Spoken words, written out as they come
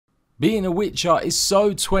Being a Witcher is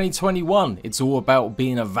so 2021. It's all about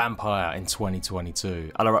being a vampire in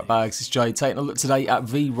 2022. Hello rat bags, it's Jade taking a look today at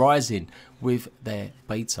V-Rising with their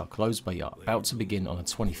beta, closed beta, about to begin on the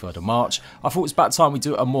 23rd of March. I thought it's about time we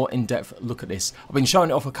do a more in-depth look at this. I've been showing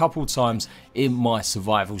it off a couple of times in my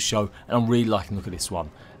survival show and I'm really liking the look at this one.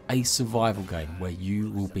 A survival game where you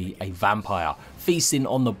will be a vampire, feasting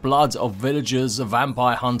on the blood of villagers,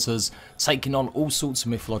 vampire hunters, taking on all sorts of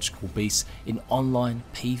mythological beasts in online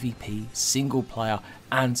PvP, single player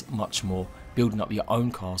and much more, building up your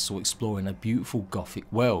own castle, exploring a beautiful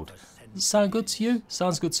gothic world. Does it sound good to you?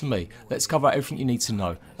 Sounds good to me. Let's cover everything you need to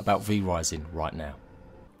know about V-Rising right now.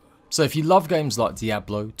 So if you love games like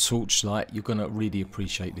Diablo, Torchlight, you're going to really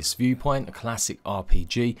appreciate this viewpoint, a classic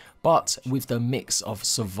RPG, but with the mix of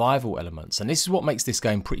survival elements. And this is what makes this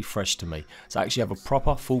game pretty fresh to me. To actually have a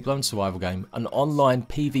proper full-blown survival game, an online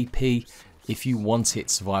PvP, if you want it,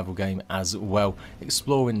 survival game as well,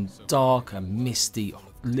 exploring dark and misty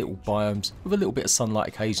little biomes with a little bit of sunlight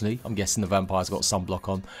occasionally. I'm guessing the vampire's got sunblock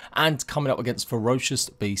on, and coming up against ferocious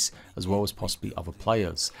beasts as well as possibly other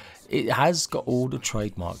players. It has got all the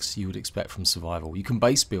trademarks you would expect from survival. You can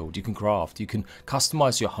base build, you can craft, you can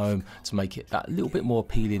customize your home to make it that little bit more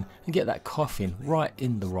appealing and get that coffin right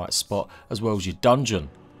in the right spot, as well as your dungeon.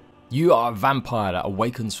 You are a vampire that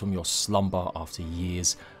awakens from your slumber after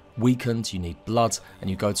years. Weakened, you need blood,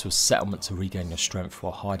 and you go to a settlement to regain your strength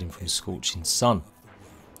while hiding from the scorching sun.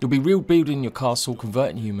 You'll be rebuilding your castle,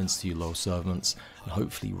 converting humans to your loyal servants, and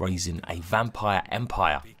hopefully raising a vampire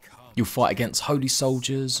empire. You'll fight against holy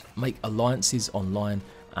soldiers, make alliances online,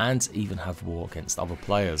 and even have war against other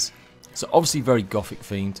players. So obviously very gothic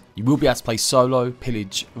themed. You will be able to play solo,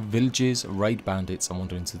 pillage villages, raid bandits, and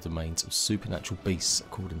wander into the domains of supernatural beasts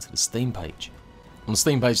according to the Steam page. On the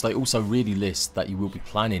Steam page they also really list that you will be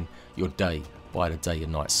planning your day by the day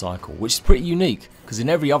and night cycle, which is pretty unique because in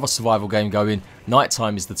every other survival game going,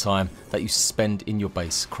 nighttime is the time that you spend in your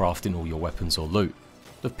base crafting all your weapons or loot.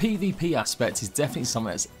 The PvP aspect is definitely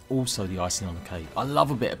something that's also the icing on the cake. I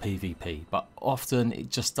love a bit of PvP, but often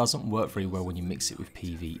it just doesn't work very well when you mix it with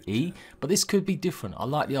PvE, but this could be different. I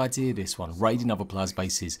like the idea of this one, raiding other players'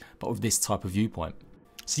 bases, but with this type of viewpoint.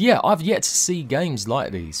 So yeah, I've yet to see games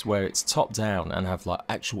like these where it's top down and have like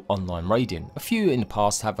actual online raiding. A few in the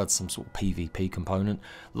past have had some sort of PvP component.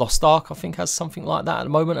 Lost Ark I think has something like that at the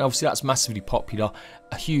moment, and obviously that's massively popular.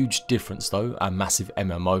 A huge difference though, a massive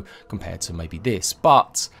MMO compared to maybe this,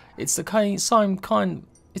 but it's the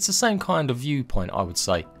same kind of viewpoint, I would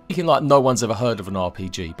say. Speaking like no one's ever heard of an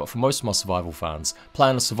RPG, but for most of my survival fans,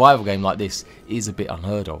 playing a survival game like this is a bit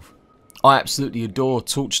unheard of. I absolutely adore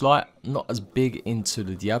Torchlight, not as big into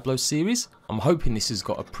the Diablo series. I'm hoping this has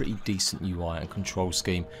got a pretty decent UI and control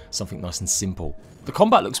scheme, something nice and simple. The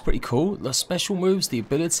combat looks pretty cool, the special moves, the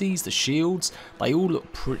abilities, the shields, they all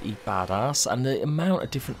look pretty badass, and the amount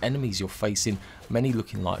of different enemies you're facing, many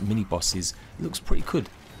looking like mini bosses, it looks pretty good.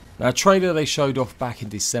 Now a trailer they showed off back in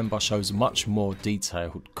December shows much more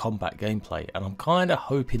detailed combat gameplay, and I'm kind of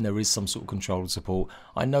hoping there is some sort of controller support.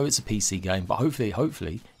 I know it's a PC game, but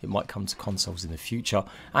hopefully it might come to consoles in the future,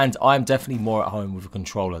 and I'm definitely more at home with a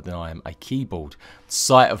controller than I am a keyboard. The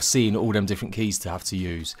sight of seeing all them different keys to have to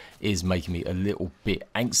use is making me a little bit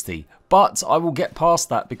angsty, but I will get past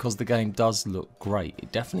that because the game does look great.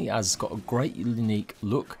 It definitely has got a great unique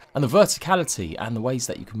look, and the verticality and the ways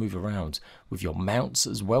that you can move around with your mounts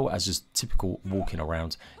as well as just typical walking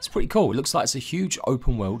around, it's pretty cool. It looks like it's a huge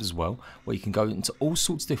open world as well, where you can go into all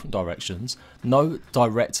sorts of different directions. No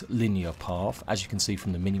direct linear path, as you can see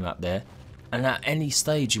from the minimap there. And at any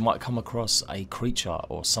stage you might come across a creature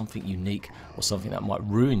or something unique or something that might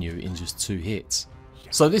ruin you in just 2 hits.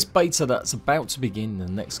 So this beta that's about to begin in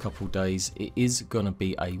the next couple of days, it is going to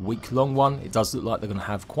be a week-long one. It does look like they're going to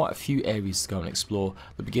have quite a few areas to go and explore,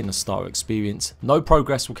 the beginner starter experience. No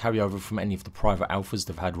progress will carry over from any of the private alphas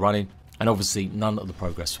they've had running, and obviously none of the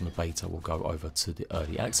progress from the beta will go over to the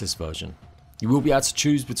early access version. You will be able to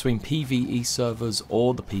choose between PvE servers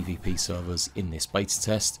or the PvP servers in this beta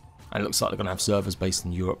test, and it looks like they're going to have servers based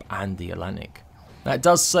in Europe and the Atlantic. Now it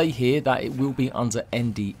does say here that it will be under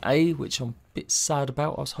NDA, which I'm a bit sad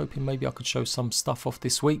about. I was hoping maybe I could show some stuff off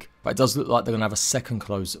this week, but it does look like they're going to have a second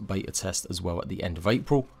closed beta test as well at the end of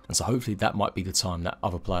April, and so hopefully that might be the time that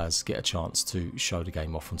other players get a chance to show the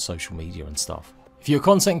game off on social media and stuff. If you're a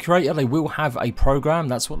content creator, they will have a program.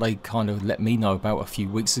 That's what they kind of let me know about a few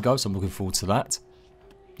weeks ago, so I'm looking forward to that.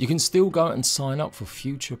 You can still go and sign up for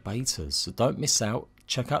future betas, so don't miss out.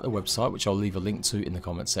 Check out the website, which I'll leave a link to in the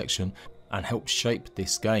comment section, and help shape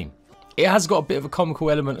this game. It has got a bit of a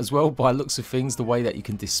comical element as well by looks of things, the way that you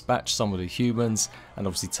can dispatch some of the humans and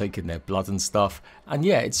obviously taking their blood and stuff. And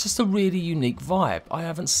yeah, it's just a really unique vibe. I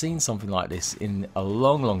haven't seen something like this in a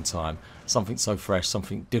long time, something so fresh,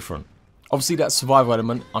 something different. Obviously that survival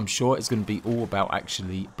element, I'm sure it's going to be all about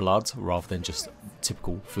actually blood rather than just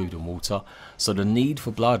typical food and water. So the need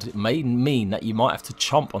for blood may mean that you might have to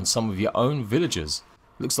chomp on some of your own villagers.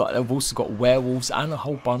 Looks like they've also got werewolves and a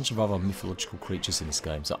whole bunch of other mythological creatures in this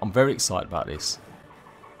game, so I'm very excited about this.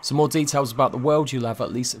 Some more details about the world: you'll have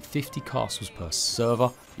at least 50 castles per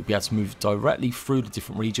server, you'll be able to move directly through the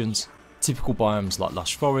different regions, typical biomes like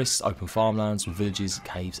lush forests, open farmlands with villages,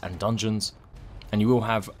 caves and dungeons. And you will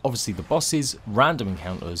have obviously the bosses, random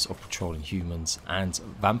encounters of patrolling humans and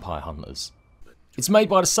vampire hunters. It's made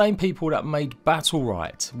by the same people that made Battle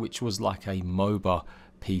Right, which was like a MOBA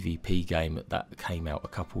PvP game that came out a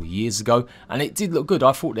couple of years ago, and it did look good.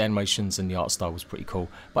 I thought the animations and the art style was pretty cool,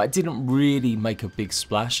 but it didn't really make a big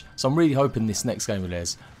splash, so I'm really hoping this next game of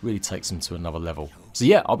theirs really takes them to another level. So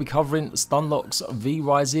yeah, I'll be covering Stunlock's V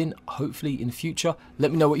Rising hopefully in the future.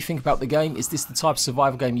 Let me know what you think about the game. Is this the type of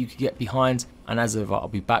survival game you could get behind? And as ever, I'll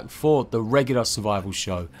be back for the regular survival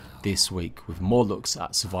show this week with more looks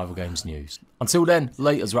at survival games news. Until then,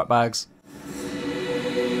 laters ratbags.